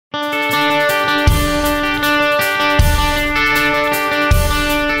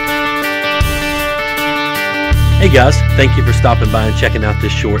Hey guys, thank you for stopping by and checking out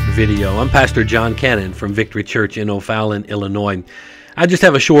this short video. I'm Pastor John Cannon from Victory Church in O'Fallon, Illinois. I just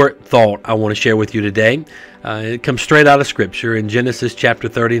have a short thought I want to share with you today. It comes straight out of Scripture in Genesis chapter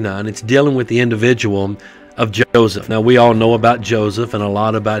 39. It's dealing with the individual of Joseph. Now, we all know about Joseph and a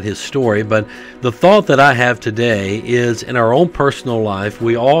lot about his story, but the thought that I have today is in our own personal life,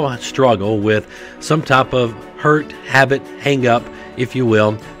 we all struggle with some type of hurt, habit, hang-up, if you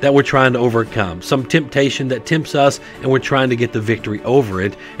will, that we're trying to overcome. Some temptation that tempts us and we're trying to get the victory over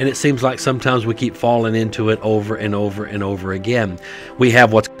it. And it seems like sometimes we keep falling into it over and over and over again. We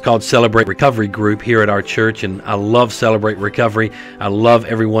have what's called Celebrate Recovery group here at our church, and I love Celebrate Recovery. I love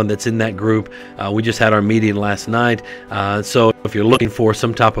everyone that's in that group. We just had our meeting last night. So if you're looking for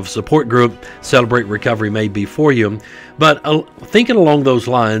some type of support group, Celebrate Recovery may be for you. But thinking along those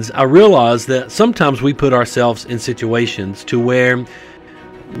lines, I realize that sometimes we put ourselves in situations to where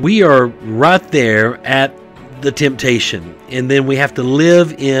we are right there at the temptation, and then we have to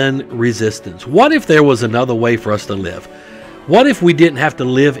live in resistance. What if there was another way for us to live? What if we didn't have to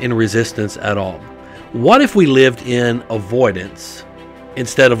live in resistance at all? What if we lived in avoidance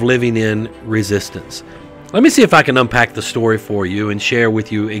instead of living in resistance? Let me see if I can unpack the story for you and share with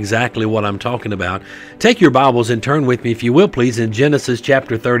you exactly what I'm talking about. Take your Bibles and turn with me, if you will, please, in Genesis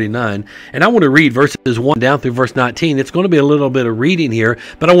chapter 39. And I want to read verses 1 down through verse 19. It's going to be a little bit of reading here,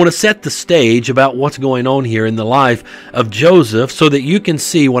 but I want to set the stage about what's going on here in the life of Joseph so that you can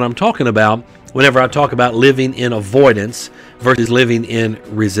see what I'm talking about whenever I talk about living in avoidance versus living in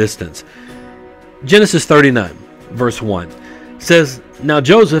resistance. Genesis 39, verse 1 says, "Now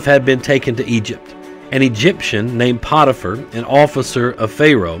Joseph had been taken to Egypt. An Egyptian named Potiphar, an officer of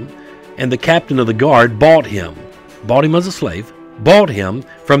Pharaoh, and the captain of the guard bought him as a slave, bought him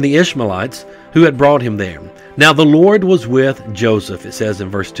from the Ishmaelites who had brought him there. Now the Lord was with Joseph," it says in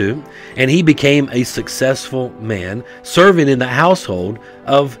verse 2, "and he became a successful man, serving in the household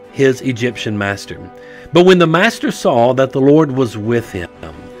of his Egyptian master. But when the master saw that the Lord was with him,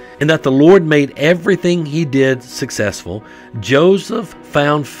 and that the Lord made everything he did successful, Joseph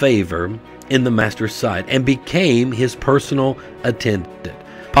found favor in the master's sight and became his personal attendant.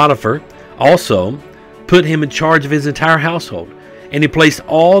 Potiphar also put him in charge of his entire household, and he placed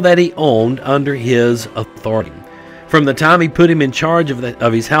all that he owned under his authority. From the time he put him in charge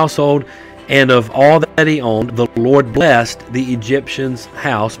of his household and of all that he owned, the Lord blessed the Egyptian's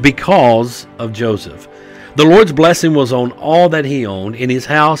house because of Joseph. The Lord's blessing was on all that he owned, in his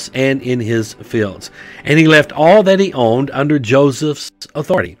house and in his fields. And he left all that he owned under Joseph's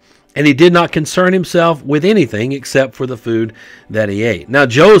authority. And he did not concern himself with anything except for the food that he ate. Now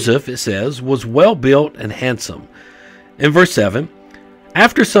Joseph," it says, "was well built and handsome." In verse 7,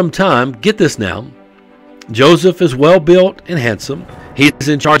 after some time, get this now, Joseph is well built and handsome. He's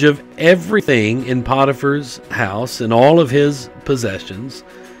in charge of everything in Potiphar's house and all of his possessions.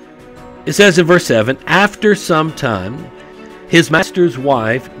 It says in verse 7, after some time, his master's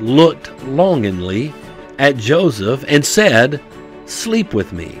wife looked longingly at Joseph and said, "Sleep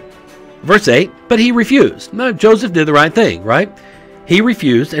with me." Verse 8, but he refused. Now, Joseph did the right thing, right? He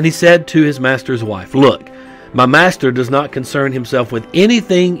refused, and he said to his master's wife, "Look, my master does not concern himself with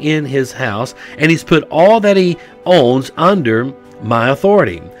anything in his house, and he's put all that he owns under my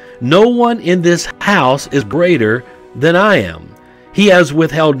authority. No one in this house is greater than I am. He has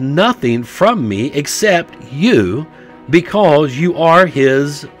withheld nothing from me except you, because you are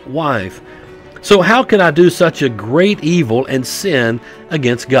his wife. So how can I do such a great evil and sin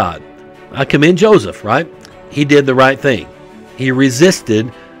against God?" I commend Joseph, right? He did the right thing. He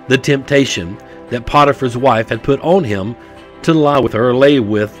resisted the temptation that Potiphar's wife had put on him to lie with her or lay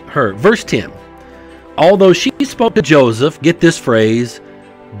with her. Verse 10, although she spoke to Joseph, get this phrase,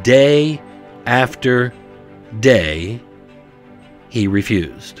 day after day, he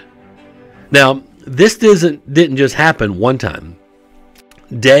refused. Now, this didn't just happen one time.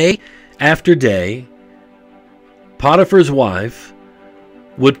 Day after day, Potiphar's wife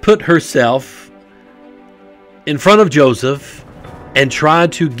would put herself in front of Joseph and try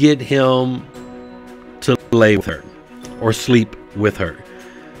to get him to lay with her or sleep with her.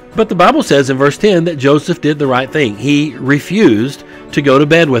 But the Bible says in verse 10 that Joseph did the right thing. He refused to go to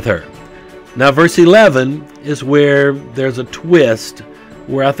bed with her. Now verse 11 is where there's a twist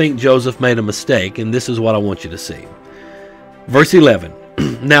where I think Joseph made a mistake, and this is what I want you to see. Verse 11,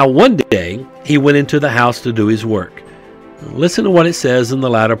 now one day he went into the house to do his work. Listen to what it says in the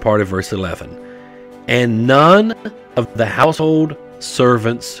latter part of verse 11. And none of the household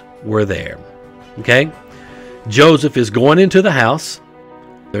servants were there. Okay? Joseph is going into the house.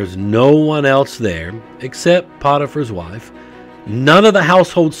 There's no one else there except Potiphar's wife. None of the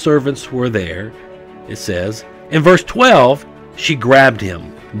household servants were there, it says. In verse 12, she grabbed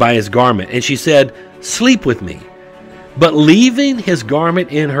him by his garment, and she said, "Sleep with me." But leaving his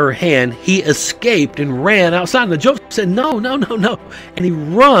garment in her hand, he escaped and ran outside. Now Joseph said, "No, no, no, no." And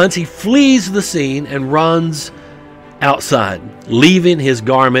he flees the scene and runs outside, leaving his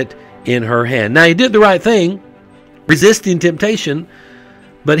garment in her hand. Now he did the right thing, resisting temptation.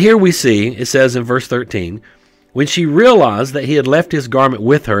 But here we see, it says in verse 13, when she realized that he had left his garment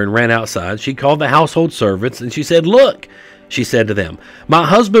with her and ran outside, she called the household servants, and she said, "Look," she said to them, "my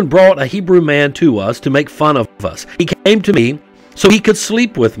husband brought a Hebrew man to us to make fun of us. He came to me so he could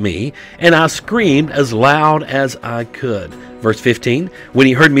sleep with me, and I screamed as loud as I could." Verse 15, when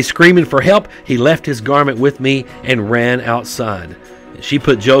he heard me screaming for help, he left his garment with me and ran outside. She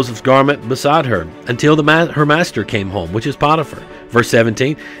put Joseph's garment beside her until her master came home, which is Potiphar. Verse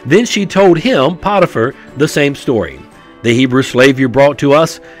 17, then she told him, Potiphar, the same story. "The Hebrew slave you brought to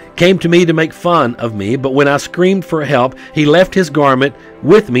us came to me to make fun of me, but when I screamed for help, he left his garment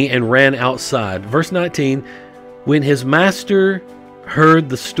with me and ran outside." Verse 19, when his master heard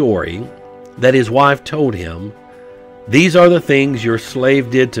the story that his wife told him, "These are the things your slave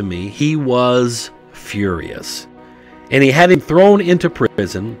did to me," he was furious. And he had him thrown into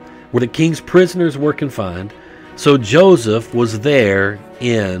prison, where the king's prisoners were confined. So Joseph was there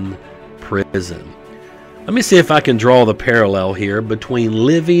in prison. Let me see if I can draw the parallel here between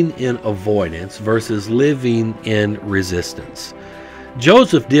living in avoidance versus living in resistance.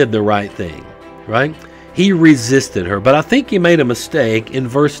 Joseph did the right thing, right? He resisted her, but I think he made a mistake in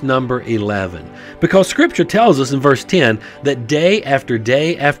verse number 11, because Scripture tells us in verse 10 that day after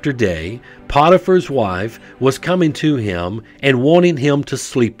day after day, Potiphar's wife was coming to him and wanting him to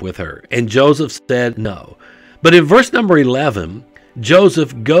sleep with her, and Joseph said no. But in verse number 11,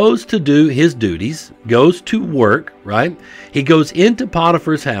 Joseph goes to do his duties, goes to work, right? He goes into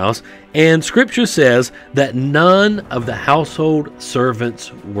Potiphar's house, and Scripture says that none of the household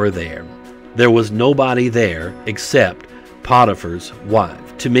servants were there. There was nobody there except Potiphar's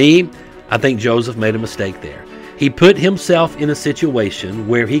wife. To me, I think Joseph made a mistake there. He put himself in a situation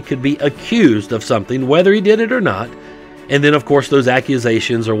where he could be accused of something, whether he did it or not. And then, of course, those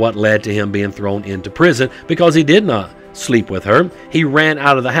accusations are what led to him being thrown into prison, because he did not sleep with her. He ran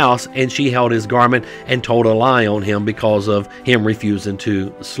out of the house, and she held his garment and told a lie on him because of him refusing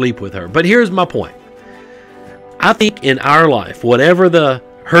to sleep with her. But here's my point. I think in our life, whatever the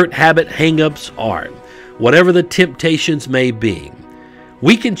hurt habit hang-ups are, whatever the temptations may be,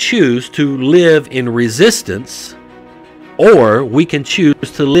 we can choose to live in resistance, or we can choose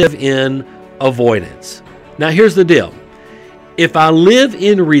to live in avoidance. Now here's the deal. If I live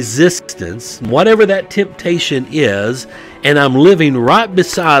in resistance, whatever that temptation is, and I'm living right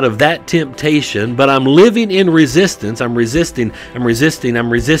beside of that temptation, but I'm living in resistance, I've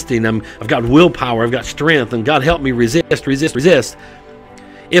got willpower, I've got strength, and God help me resist.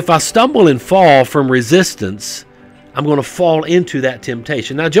 If I stumble and fall from resistance, I'm going to fall into that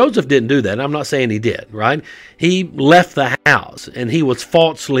temptation. Now, Joseph didn't do that. I'm not saying he did, right? He left the house, and he was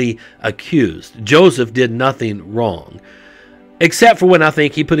falsely accused. Joseph did nothing wrong, except for when I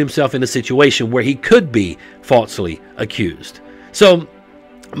think he put himself in a situation where he could be falsely accused. So,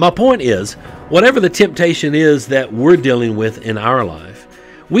 my point is, whatever the temptation is that we're dealing with in our life,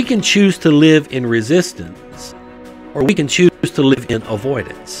 we can choose to live in resistance, or we can choose to live in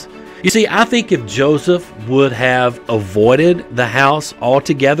avoidance. You see, I think if Joseph would have avoided the house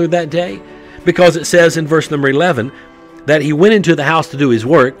altogether that day, because it says in verse number 11 that he went into the house to do his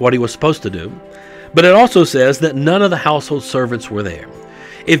work, what he was supposed to do, but it also says that none of the household servants were there.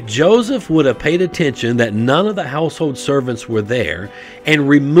 If Joseph would have paid attention that none of the household servants were there and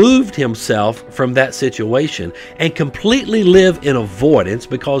removed himself from that situation and completely lived in avoidance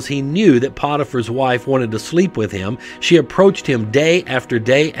because he knew that Potiphar's wife wanted to sleep with him, she approached him day after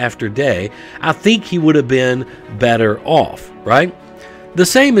day after day, I think he would have been better off, right? The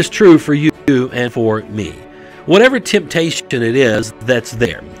same is true for you and for me. Whatever temptation it is that's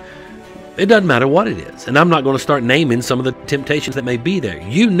there, it doesn't matter what it is. And I'm not going to start naming some of the temptations that may be there.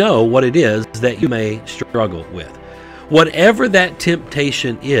 You know what it is that you may struggle with. Whatever that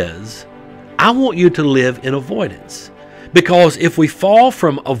temptation is, I want you to live in avoidance. Because if we fall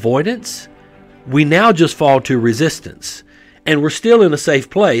from avoidance, we now just fall to resistance. And we're still in a safe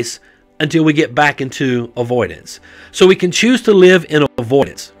place until we get back into avoidance. So we can choose to live in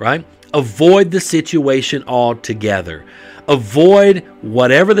avoidance, right? Avoid the situation altogether. Avoid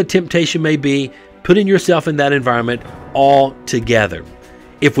whatever the temptation may be, putting yourself in that environment altogether.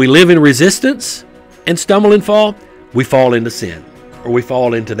 If we live in resistance and stumble and fall, we fall into sin, or we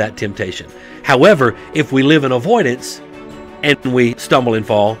fall into that temptation. However, if we live in avoidance and we stumble and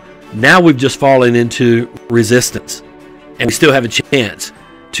fall, Now we've just fallen into resistance, and we still have a chance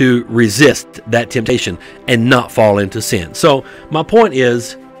to resist that temptation and not fall into sin. So my point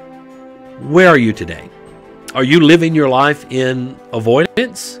is, where are you today? Are you living your life in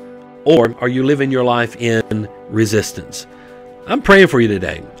avoidance, or are you living your life in resistance? I'm praying for you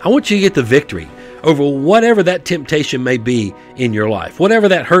today. I want you to get the victory over whatever that temptation may be in your life, whatever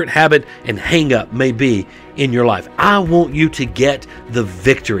that hurt, habit, and hang-up may be in your life. I want you to get the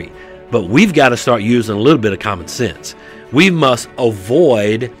victory, but we've got to start using a little bit of common sense. We must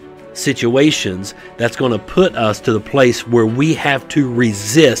avoid situations that's going to put us to the place where we have to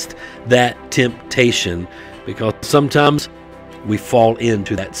resist that temptation, because sometimes we fall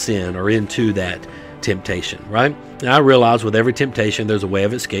into that sin or into that temptation, right? Now, I realize with every temptation there's a way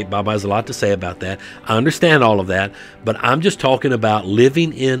of escape. Bob has a lot to say about that. I understand all of that, but I'm just talking about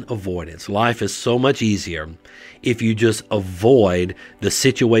living in avoidance. Life is so much easier if you just avoid the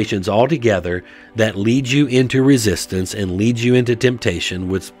situations altogether that lead you into resistance and leads you into temptation,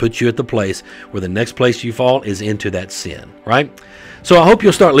 which puts you at the place where the next place you fall is into that sin, right? So I hope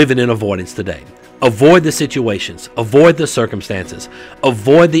you'll start living in avoidance today. Avoid the situations, avoid the circumstances,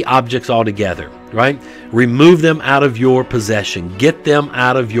 avoid the objects altogether, right? Remove them out of your possession, get them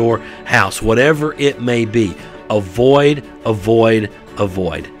out of your house, whatever it may be. Avoid, avoid,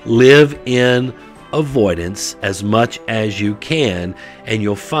 avoid. Live in avoidance as much as you can, and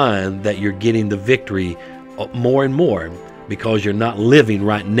you'll find that you're getting the victory more and more because you're not living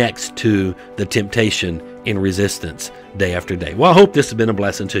right next to the temptation in resistance day after day. Well, I hope this has been a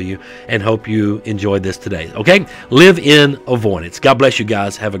blessing to you and hope you enjoyed this today. Okay? Live in avoidance. God bless you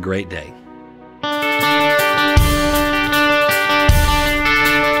guys. Have a great day.